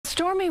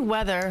Stormy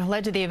weather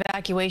led to the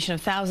evacuation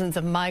of thousands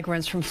of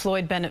migrants from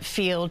Floyd Bennett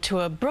Field to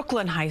a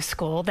Brooklyn high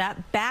school.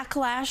 That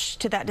backlash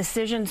to that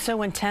decision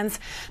so intense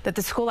that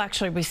the school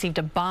actually received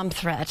a bomb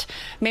threat.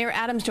 Mayor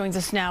Adams joins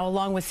us now,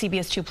 along with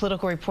CBS 2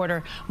 political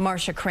reporter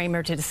Marcia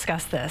Kramer, to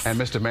discuss this.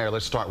 And Mr. Mayor,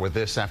 let's start with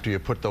this. After you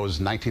put those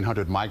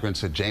 1,900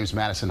 migrants at James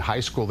Madison High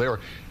School, there were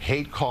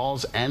hate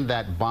calls and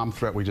that bomb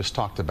threat we just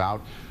talked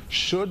about.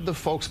 Should the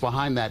folks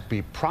behind that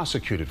be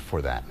prosecuted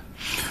for that?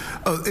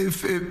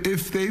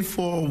 If they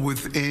fall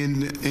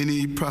within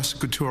any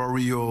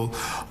prosecutorial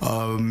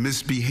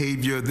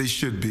misbehavior, they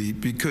should be,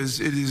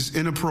 because it is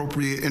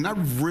inappropriate. And I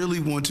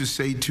really want to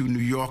say to New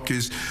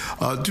Yorkers,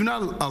 do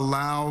not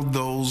allow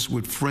those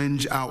with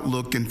fringe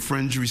outlook and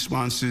fringe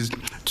responses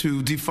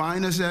to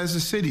define us as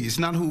a city. It's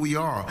not who we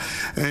are.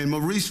 And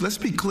Maurice, let's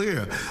be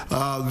clear.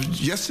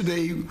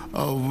 Yesterday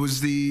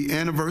was the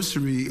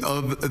anniversary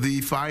of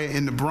the fire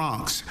in the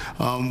Bronx.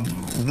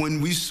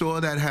 When we saw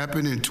that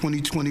happen in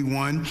 2021,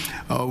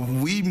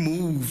 we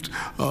moved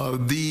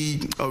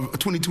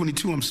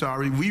 2022, I'm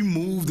sorry, we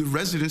moved the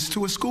residents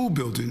to a school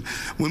building.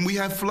 When we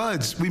have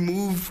floods, we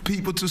move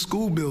people to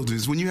school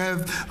buildings. When you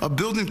have a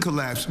building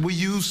collapse, we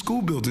use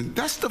school buildings.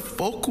 That's the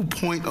focal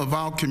point of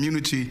our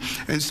community.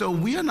 And so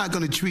we are not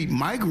going to treat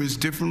migrants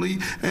differently.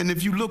 And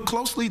if you look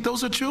closely,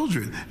 those are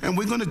children. And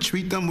we're going to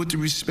treat them with the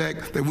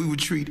respect that we would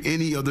treat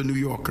any other New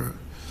Yorker.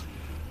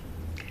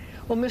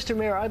 Well, Mr.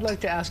 Mayor, I'd like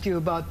to ask you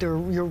about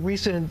your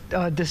recent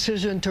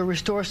decision to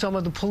restore some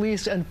of the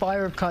police and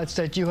fire cuts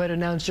that you had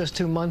announced just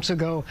 2 months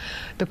ago.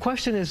 The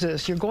question is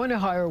this: you're going to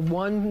hire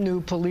one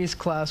new police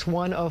class,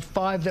 one of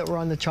 5 that were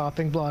on the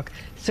chopping block,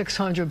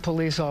 600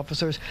 police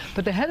officers.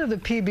 But the head of the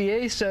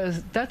PBA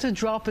says that's a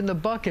drop in the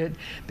bucket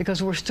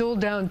because we're still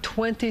down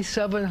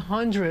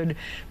 2,700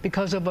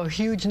 because of a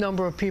huge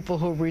number of people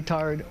who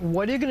retired.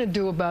 What are you going to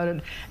do about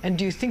it? And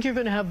do you think you're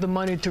going to have the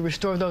money to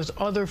restore those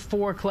other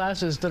 4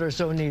 classes that are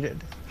so needed?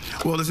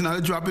 Well, it's not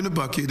a drop in the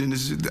bucket, and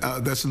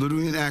that's a little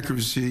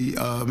inaccuracy.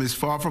 It's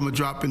far from a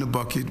drop in the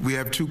bucket. We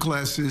have 2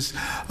 classes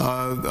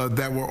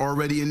that were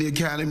already in the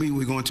academy.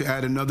 We're going to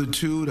add another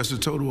 2. That's a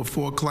total of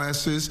 4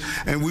 classes,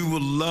 and we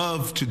would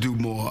love to do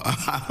more.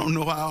 I don't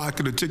know how I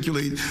can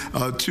articulate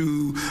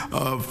to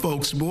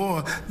folks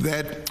more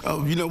that,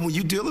 you know, when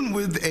you're dealing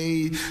with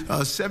a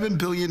 $7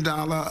 billion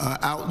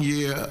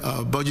out-year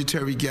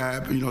budgetary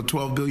gap, you know,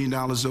 $12 billion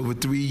over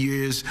 3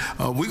 years,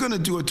 we're going to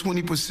do a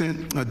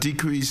 20%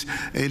 decrease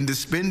in the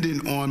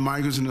spending on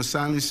migrants and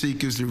asylum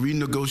seekers to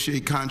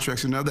renegotiate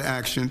contracts and other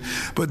action.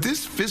 But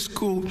this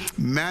fiscal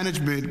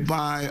management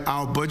by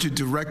our budget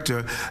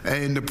director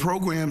and the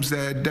programs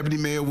that Deputy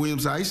Mayor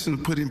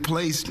Williams-Eisen put in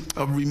place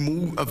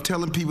of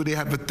telling people they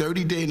have a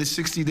 30-day and a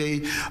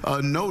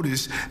 60-day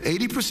notice,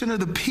 80% of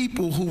the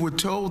people who were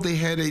told they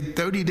had a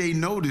 30-day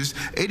notice,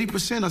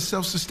 80% are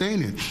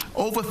self-sustaining.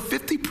 Over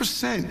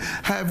 50%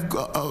 have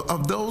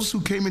of those who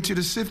came into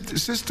the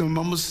system,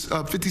 almost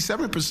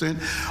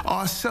 57%,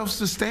 are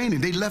self-sustaining.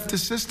 They left the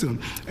system.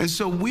 And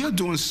so we are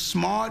doing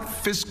smart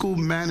fiscal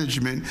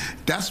management.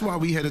 That's why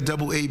we had a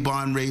AA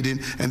bond rating,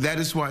 and that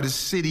is why the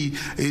city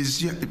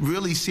is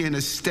really seeing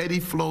a steady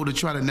flow to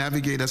try to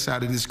navigate us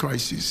out of this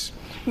crisis.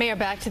 Mayor,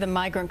 back to the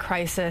migrant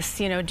crisis.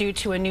 You know, due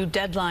to a new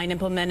deadline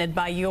implemented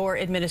by your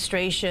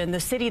administration, the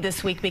city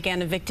this week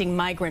began evicting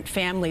migrant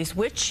families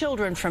with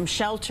children from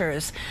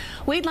shelters.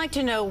 We'd like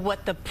to know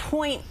what the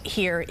point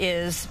here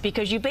is,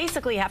 because you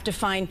basically have to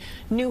find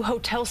new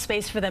hotel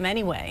space for them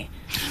anyway.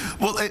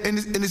 Well, and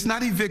it's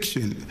not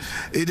eviction.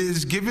 It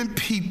is giving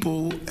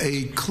people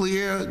a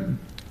clear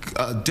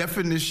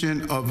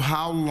definition of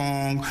how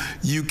long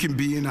you can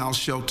be in our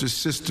shelter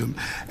system,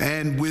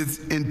 and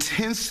with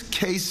intense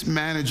case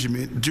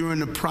management during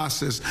the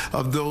process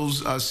of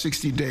those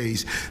 60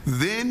 days.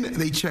 Then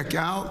they check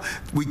out.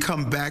 We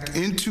come back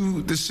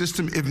into the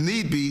system if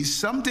need be.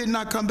 Some did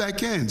not come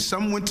back in.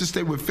 Some went to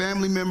stay with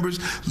family members,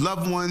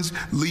 loved ones,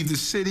 leave the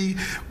city.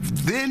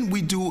 Then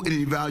we do an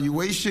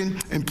evaluation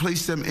and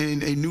place them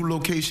in a new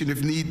location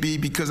if need be,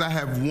 because I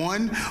have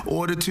one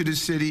order to the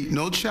city: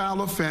 no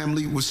child or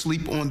family will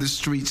sleep on the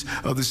streets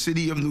of the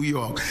city of New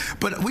York.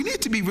 But we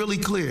need to be really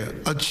clear.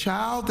 A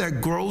child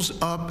that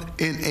grows up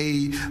in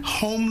a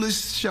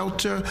homeless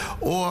shelter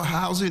or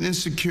housing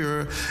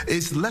insecure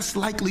is less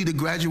likely to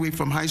graduate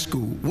from high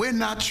school. We're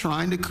not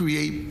trying to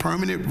create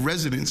permanent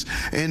residence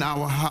in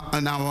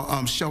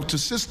our shelter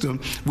system.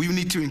 We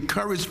need to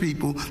encourage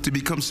people to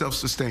become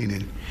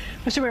self-sustaining.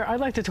 Mr. Mayor, I'd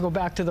like to go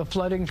back to the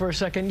flooding for a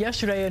second.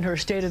 Yesterday in her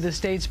State of the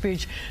State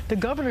speech, the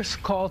governor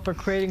called for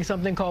creating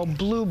something called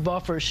blue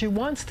buffers. She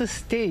wants the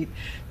state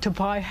to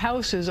buy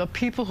houses of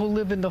people who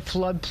live in the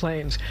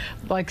floodplains,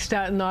 like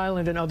Staten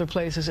Island and other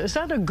places. Is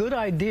that a good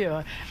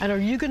idea? And are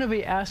you going to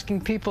be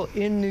asking people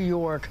in New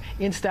York,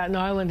 in Staten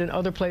Island and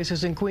other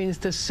places in Queens,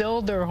 to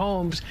sell their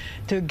homes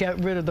to get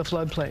rid of the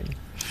floodplain?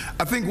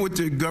 I think what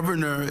the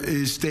governor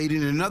is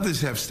stating, and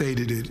others have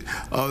stated it,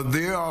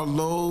 there are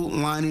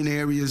low-lying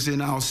areas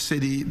in our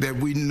city that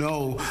we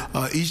know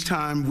each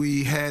time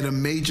we had a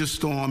major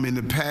storm in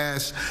the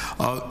past,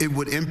 it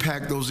would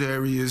impact those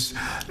areas.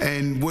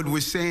 And what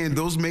we're saying,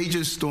 those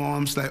major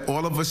storms, like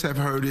all of us have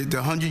heard it, the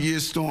 100-year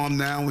storm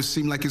now, it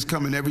seems like it's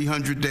coming every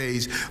 100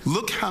 days.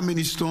 Look how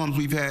many storms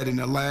we've had in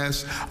the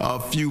last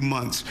few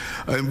months.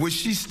 And what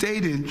she's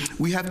stating,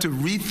 we have to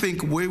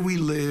rethink where we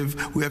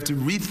live, we have to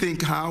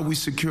rethink how we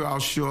secure our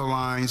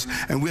shorelines,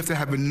 and we have to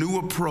have a new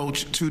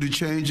approach to the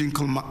change in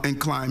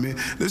climate.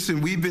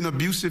 Listen, we've been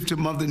abusive to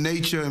Mother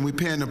Nature, and we're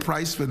paying the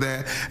price for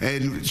that,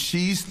 and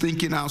she's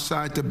thinking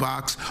outside the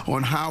box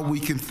on how we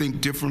can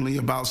think differently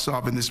about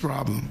solving this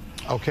problem.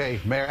 Okay,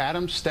 Mayor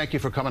Adams, thank you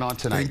for coming on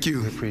tonight. Thank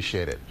you. We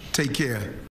appreciate it. Take care.